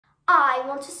I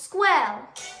want a squirrel.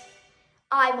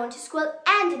 I want a squirrel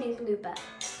and an Oompa Loompa.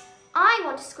 I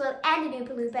want a squirrel and an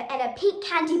Oompa Loompa and a pink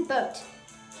candy boat.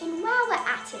 And while we're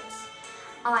at it,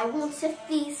 I want a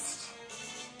feast.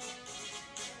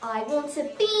 I want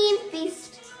a bean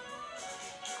feast.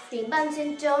 Cream buns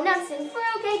and donuts and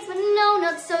fruitcakes with no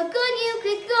nuts, so good you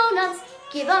could go nuts.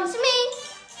 Give 'em to me.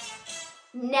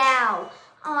 Now,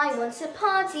 I want a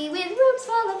party with rooms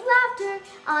full of laughter.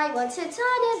 I want a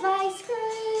ton of ice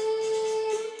cream.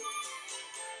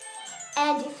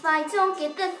 And if I don't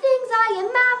get the things I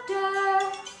am after,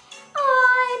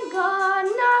 I'm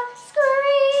gonna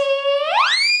scream.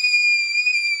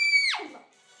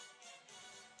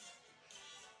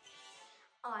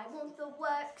 I want the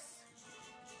works.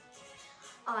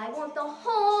 I want the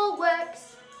whole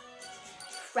works.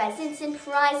 Presents and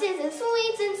prizes and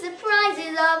sweets and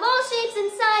surprises of all shapes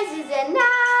and sizes. And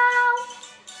now,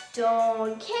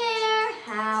 don't care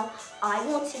how, I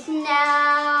want it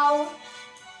now.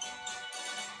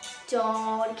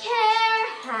 Don't care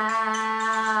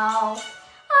how.